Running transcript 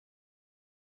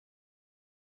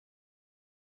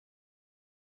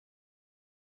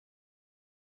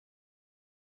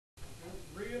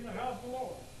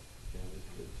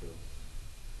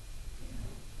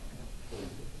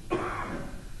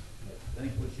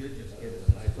should just get us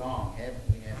a song. Haven't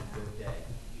we had a good day?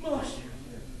 Mush.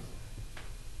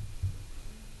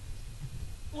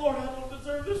 Lord, I don't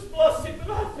deserve this blessing,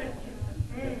 but I thank you.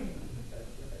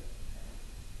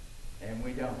 And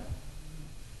we don't.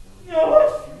 No,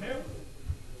 I never.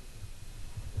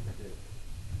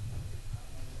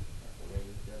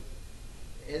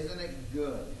 Isn't it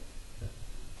good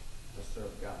to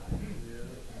serve God?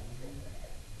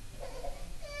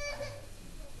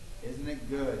 Isn't it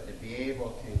good to be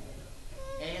able to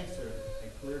answer a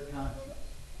clear conscience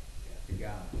to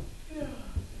God? Yeah.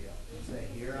 And say,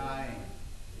 here I am.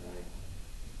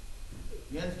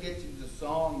 Let's get you the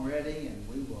song ready, and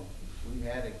we've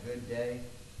had a good day.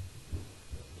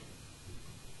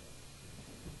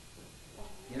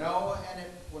 You know, and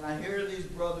when I hear these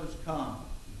brothers come,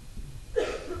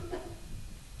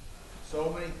 so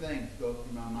many things go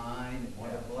through my mind, and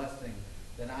what a blessing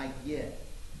that I get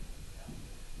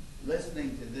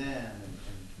listening to them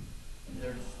and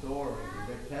their story, and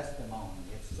their testimony.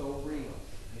 It's so real.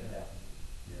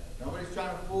 Nobody's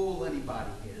trying to fool anybody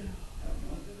here.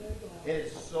 It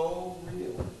is so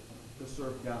real to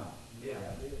serve God. Yeah.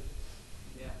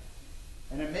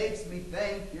 And it makes me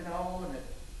think, you know,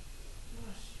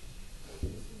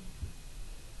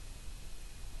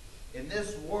 in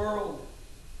this world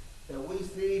that we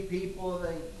see people,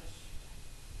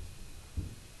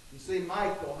 you see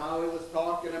Michael, how he was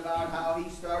talking about how he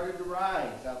started to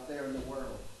rise out there in the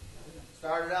world.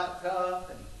 Started out tough,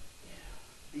 and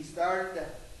he started to,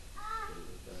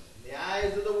 in the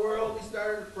eyes of the world, he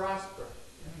started to prosper.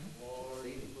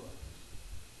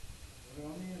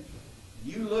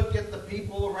 You look at the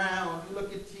people around, you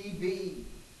look at TV,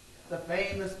 the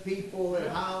famous people, and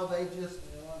how they just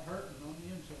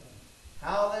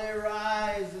how they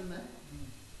rise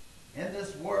in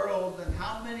this world, and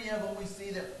how many of them we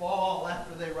see that fall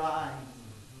after they rise.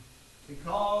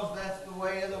 Because that's the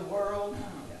way of the world.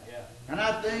 And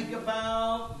I think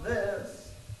about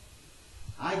this.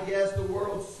 I guess the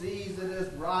world sees it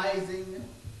as rising.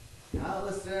 Now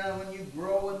listen, when you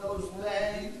grow in those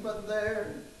things, but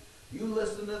there, you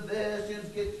listen to this, you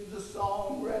just get you the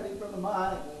song ready for the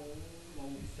mic.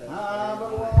 But a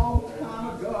long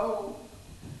time ago,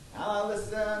 now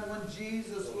listen, when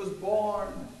Jesus was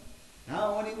born,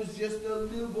 now when he was just a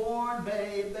newborn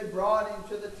babe, they brought him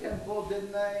to the temple,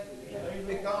 didn't they?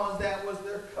 Because that was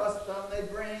their custom. They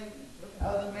bring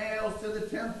the males to the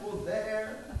temple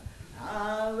there.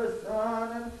 Now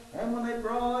listen, and when they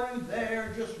brought him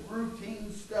there, just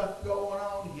routine stuff going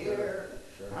on here.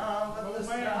 But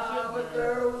listen, but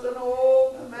there was an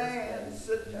old man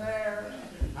sitting there.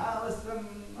 Now listen,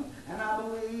 and I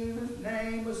believe his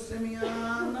name was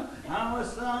Simeon, our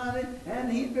son,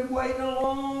 and he'd been waiting a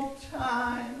long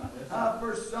time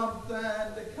for something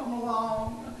to come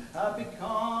along,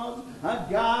 because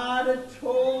God had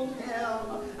told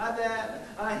him that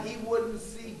he wouldn't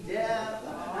see death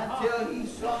until he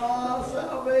saw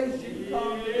salvation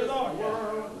come to this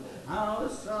world. Our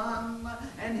son,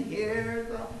 and here's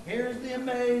the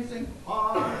amazing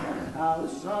part. Our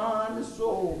son, this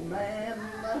old man,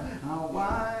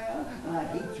 why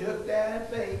he took that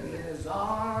baby in his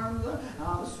arms,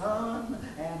 our son,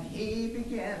 and he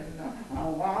began to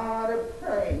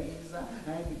praise.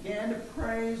 And began to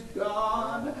praise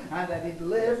God that he'd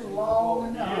lived long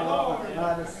enough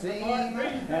to see him.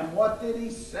 And what did he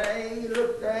say? He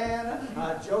looked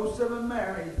at Joseph and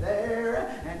Mary there,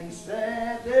 and he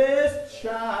said, this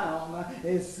child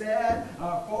is set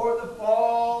for the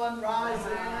fall and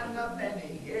rising of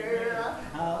many here.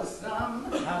 The son,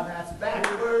 that's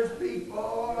backwards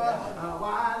people.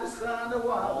 Why the son of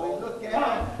what we look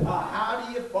at? How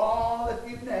do you fall if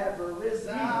you've never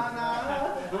risen?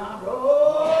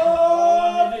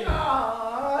 Oh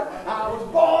God, I was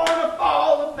born to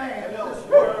fall a man in this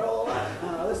world.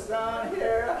 The son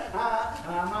here,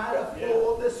 I might have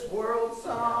fooled this world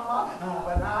some,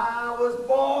 but I was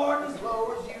born as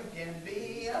low as you can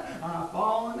be,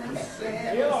 fallen in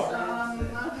sin, son.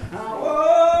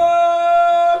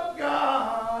 Oh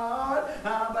God,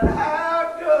 but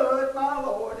how good my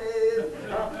Lord is.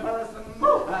 Listen,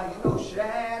 you know,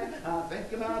 Shad,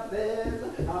 think about this.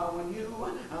 When you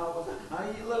was a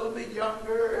little bit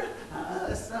younger,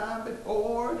 son,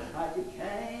 before you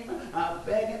came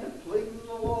begging and pleading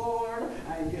the Lord,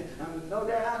 no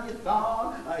doubt you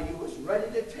thought you was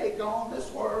ready to take on this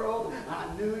world. I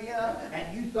knew you,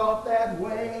 and you thought that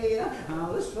way.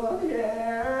 Listen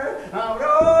here, oh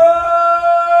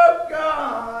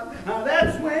God,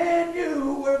 that's when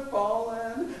you were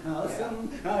fallen. Listen,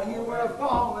 you were a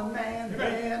fallen man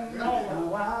then.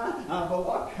 Why? But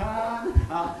what kind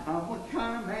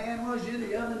of man was you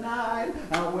the other night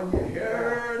when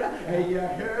you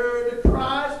heard the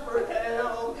Christ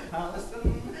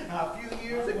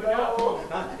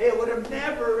it would have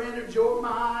never entered your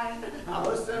mind.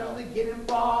 Listen, to get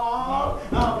involved.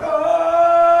 Oh, God.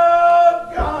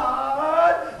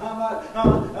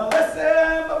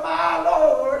 Listen, but my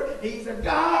Lord, He's a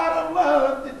God of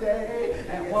love today.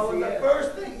 And what was the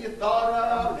first thing you thought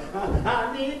of?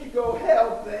 I need to go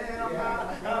help them.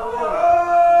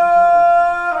 Oh,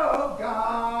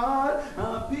 God,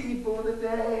 people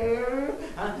today.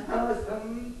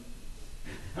 Listen.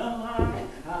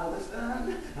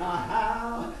 Listen,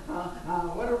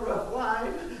 what a rough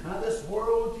life this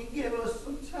world can give us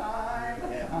sometimes.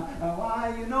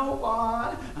 Why, you know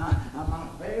what? My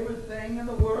favorite thing in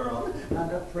the world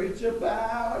to preach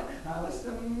about.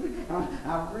 Listen,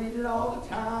 I read it all the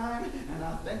time, and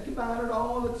I think about it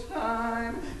all the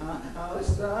time.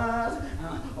 Listen,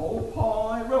 old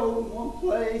Paul, he wrote one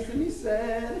place, and he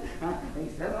said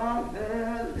like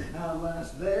this,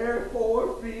 lest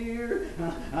therefore fear,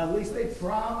 at least they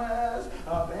promise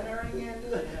of entering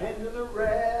into the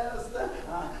rest.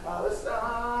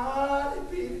 Listen,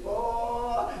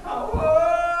 people,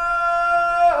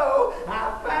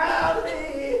 I found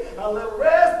me a little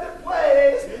resting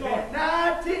place in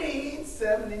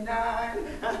 1979,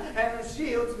 and it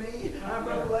shields me,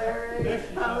 Brother Larry.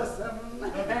 Listen,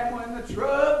 and when the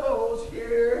trouble's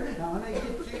here, when they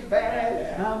get too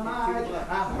bad, Mike,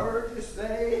 I've heard you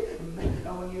say,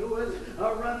 when you was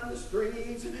running the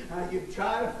streets, you'd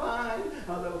try to find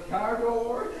a little car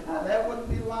door that wouldn't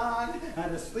be locked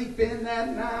to sleep in that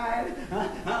night.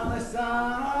 Listen,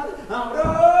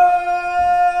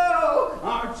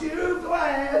 aren't you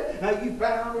glad you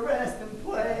found a resting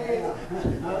place?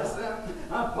 Listen,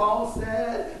 Paul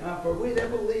said, for we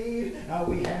that believe,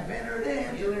 we have entered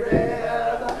into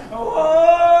rest. Oh,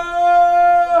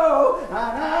 and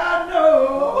I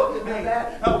know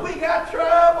that we got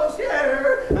troubles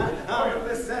here.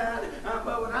 Listen,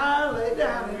 but when I lay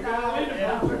down at night,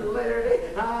 Larry,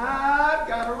 I've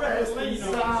got a rest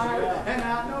inside, and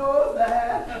I know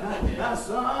that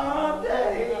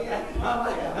someday,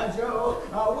 Joe,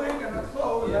 we're going to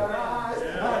close our eyes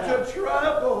to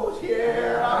troubles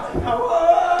here.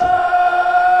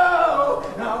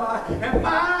 And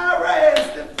my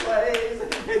resting place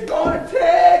is going to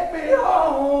take me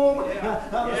home.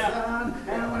 Son,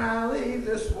 and when I leave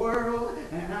this world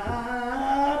and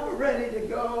I'm ready to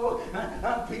go,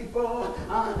 people,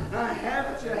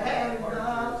 haven't you had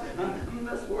enough in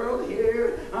this world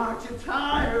here? Aren't you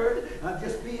tired of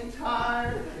just being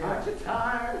tired? Aren't you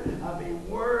tired of being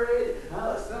worried?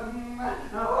 Listen,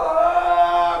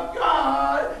 oh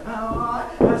God,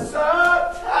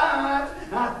 sometimes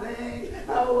I think,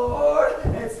 Lord,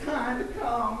 it's time to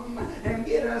come and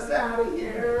get us out of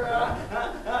here.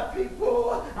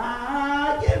 People,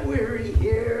 I get weary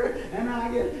here and I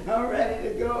get ready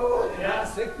to go.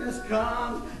 Sickness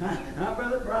comes,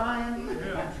 Brother Brian,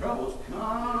 troubles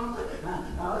come.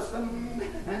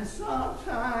 And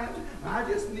sometimes I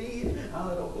just need a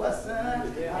little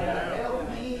blessing to help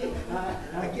me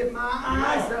get my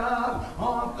eyes up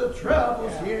off the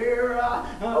troubles here.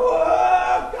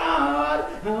 Oh God,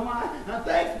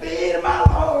 thanks be to my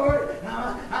Lord.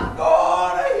 I'm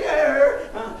going to hear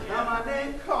my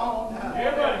name called.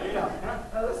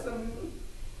 Listen,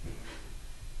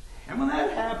 and when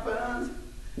that happens,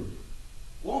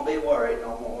 won't be worried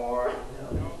no more.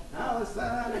 Now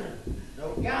listen,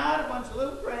 we got a bunch of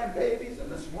little grandbabies in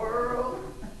this world,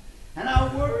 and I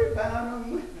worry about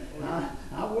them.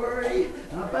 I worry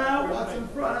about what's in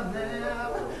front of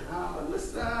them.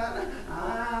 Listen,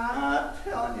 I'm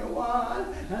telling you what,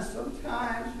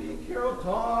 sometimes me and Carol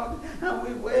talk, and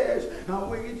we wish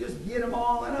we could just get them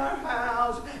all in our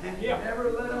house and never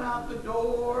let them out the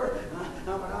door.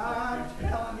 But I'm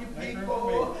telling you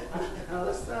people,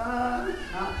 listen,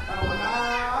 when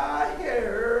I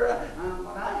hear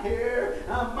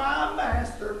my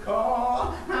master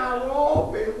call, I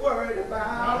won't be worried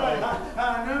about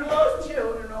none of those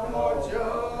children no more,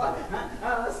 Joe.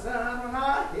 Listen, when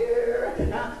I hear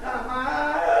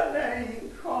my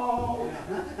name called,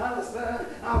 listen,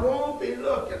 I won't be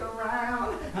looking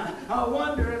around,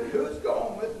 wondering who's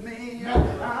going with me.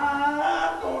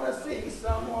 I'm going to see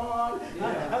someone.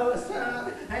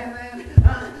 Listen, and then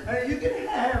you can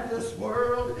have this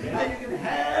world, you can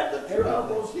have the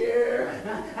troubles here.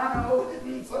 I know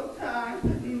sometimes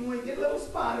we get a little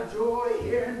spot of joy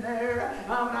here and there.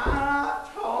 I'm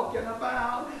not talking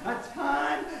about a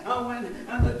time when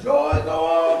the joy go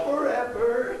on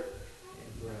forever.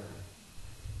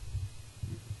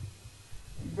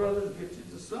 You brothers, get you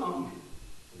the song.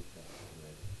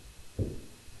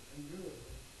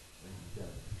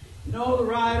 You know, the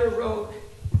writer wrote,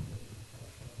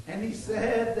 and he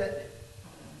said that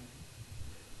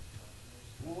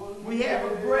We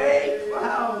have a great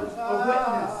cloud of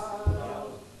witness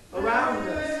around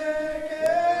us.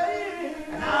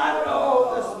 And I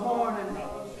know this morning,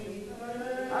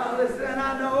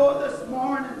 I know this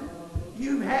morning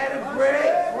you've had a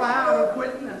great cloud of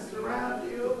witness around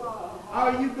you.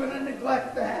 Are you going to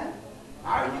neglect that?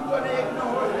 Are you going to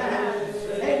ignore that?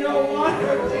 And no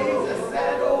wonder Jesus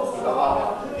said, "Oh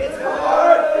Saul, it's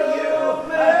hard for you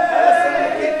to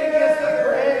kick against the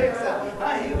pricks."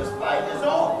 He was fighting his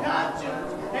own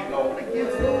conscience and going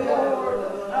against the Lord.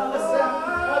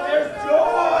 There's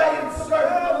joy in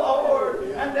serving the Lord,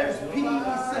 and there's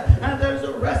peace, and there's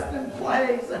a resting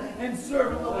place in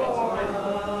serving the Lord.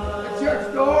 The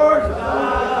church doors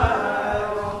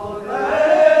are open.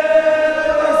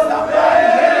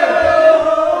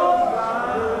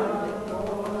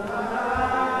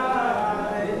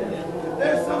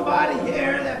 There's somebody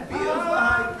here that feels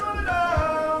like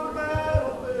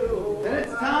that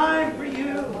it's time for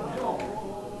you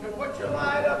to put your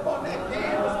light up on that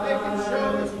canvas, making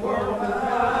sure this world is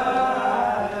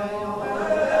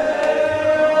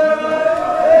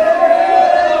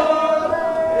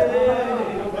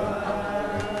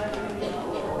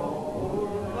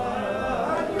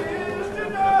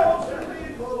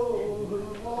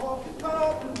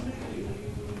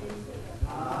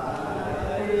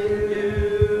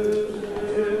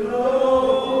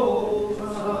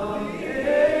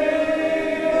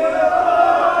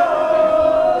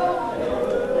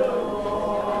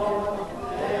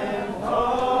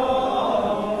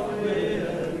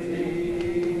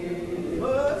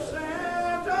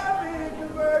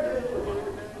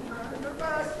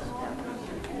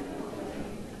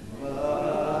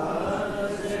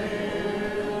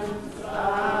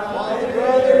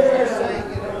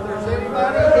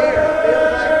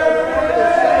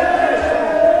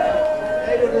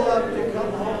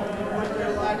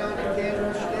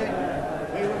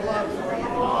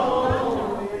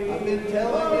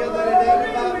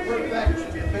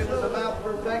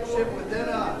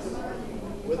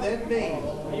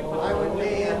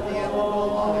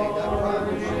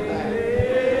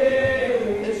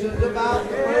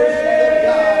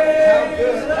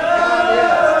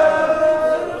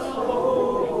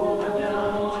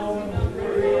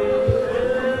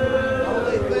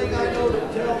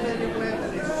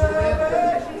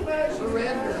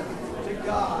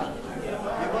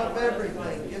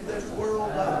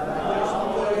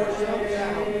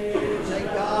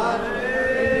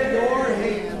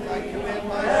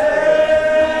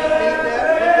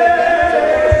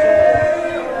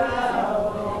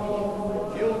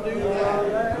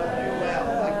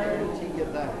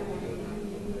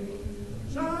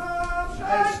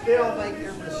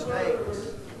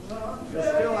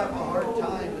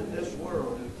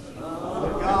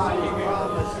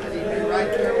right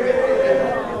there with you to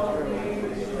help you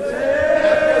through. And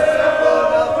I'm just so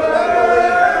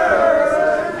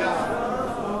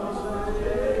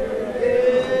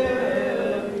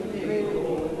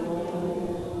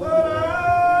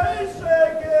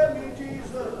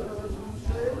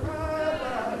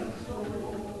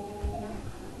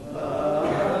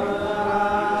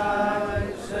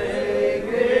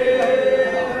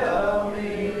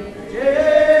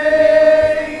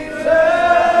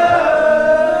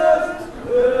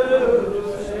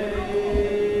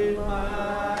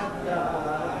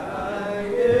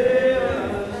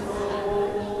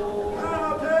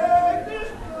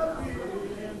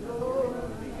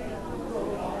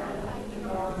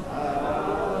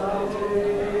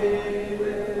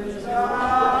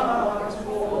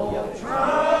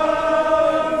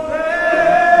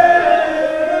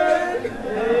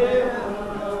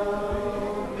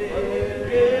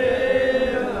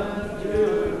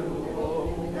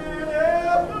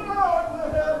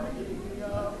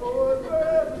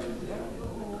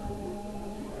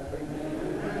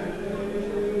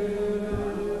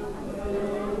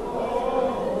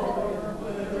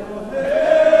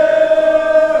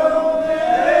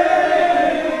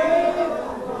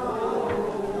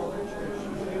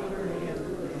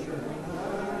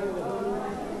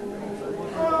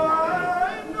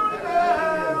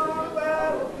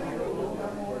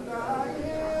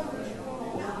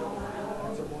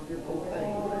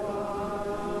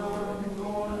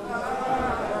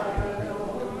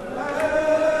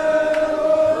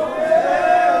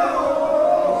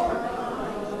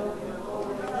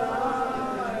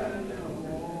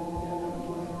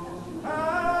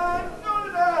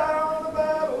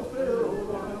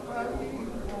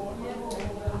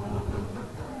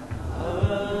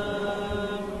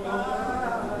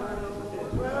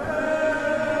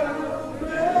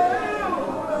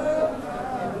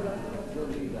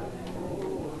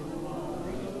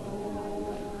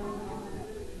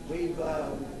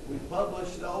we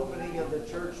published the opening of the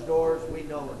church doors. We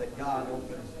know that God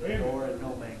opens the door and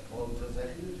no man closes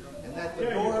it. And that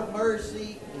the door of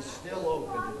mercy is still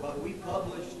open. But we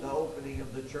published the opening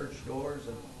of the church doors,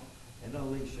 and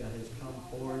Alicia has come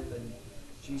forth, and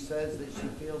she says that she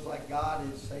feels like God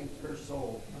has saved her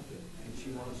soul. And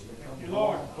she wants to come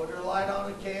home, put her light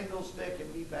on a candlestick,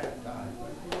 and be baptized.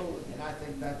 And I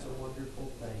think that's a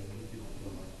wonderful thing.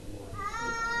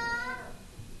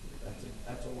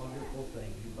 That's a wonderful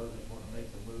thing. You brothers want to make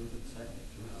a move and second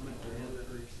to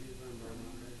receive them.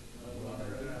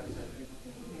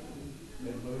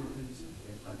 Good move.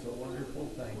 That's a wonderful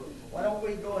thing. Why don't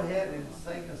we go ahead and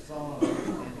sing a song,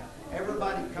 and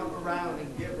everybody come around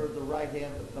and give her the right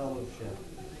hand of fellowship.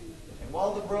 And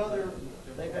while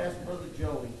they've asked Brother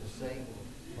Joey to sing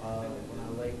when I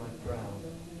lay my crown.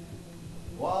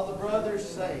 While the brothers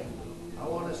sing, I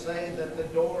want to say that the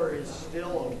door is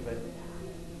still open.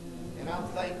 And I'm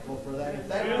thankful for that. If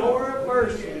that door of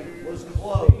mercy was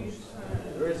closed,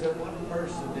 there isn't one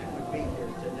person that would be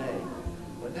here today.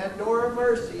 When that door of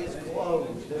mercy is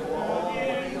closed, it will all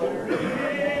be over.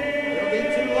 It'll be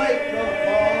too late, Brother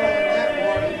Paul, and that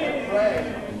morning to pray.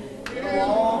 It'll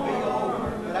all be over.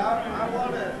 But I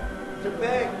want to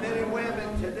beg men and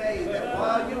women today that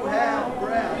while you have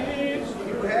breath,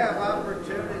 you have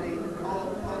opportunity to call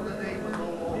upon the name of the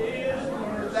Lord.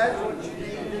 And that's what you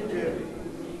need to do.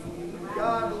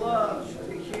 God loves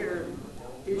to hear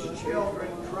His children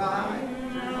cry.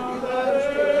 He loves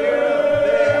to hear them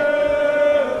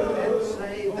beg and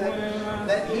say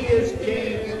that He is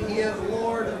King and He is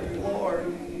Lord of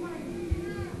Lords.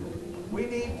 We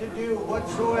need to do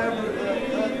whatsoever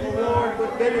the Lord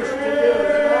would bid us to do.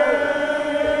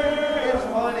 It's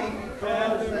funny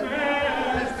because that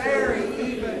Mary,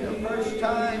 even the first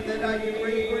time that I can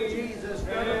read where Jesus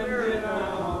done a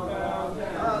miracle,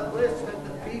 listen.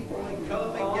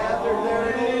 Come and gather there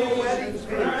in the wedding feast.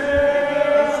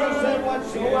 And she said,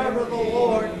 whatsoever the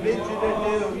Lord bids you to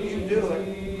do, you do it.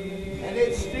 And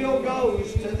it still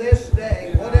goes to this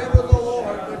day. Whatever the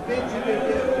Lord would bid you to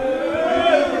do, you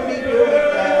need to be doing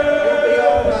that. You'll be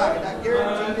all right. I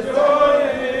guarantee you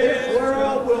that. This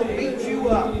world will beat you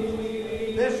up.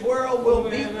 This world will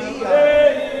beat me up.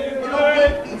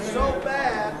 It'll beat me so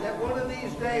bad that one of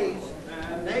these days,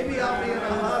 maybe I'll be in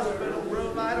a hospital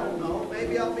room, I don't know.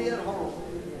 Maybe I'll be at home.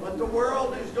 But the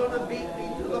world is going to beat me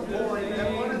to the point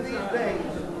that one of these days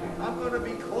I'm going to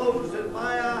be closing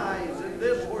my eyes in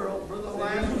this world for the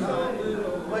last time.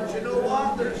 But you know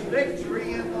what? There's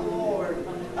victory in the Lord.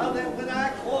 That when I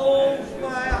close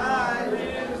my eyes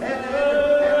and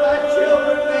my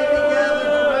children may be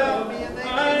gathered around me and they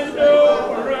may say,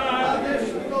 oh, this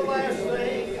is the last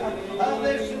thing.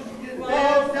 This is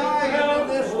Dad dying in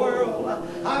this world.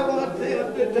 I want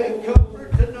them to take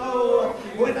comfort to know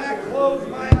when I close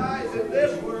my eyes in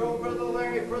this world, Brother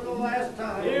Larry, for the last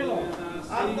time,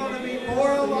 I'm going to be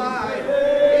more alive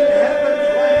in heaven's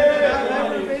land than I've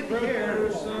ever been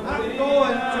here. I'm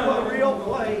going to a real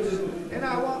place, and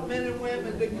I want men and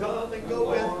women to come and go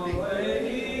with me.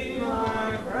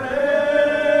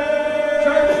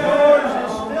 Church doors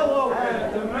is still open.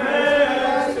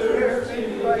 Everybody's here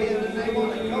praying, and they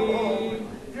want to come home.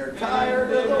 If you're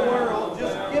tired of the world,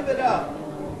 just give it up.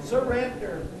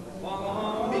 Surrender.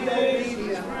 Be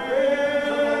obedient.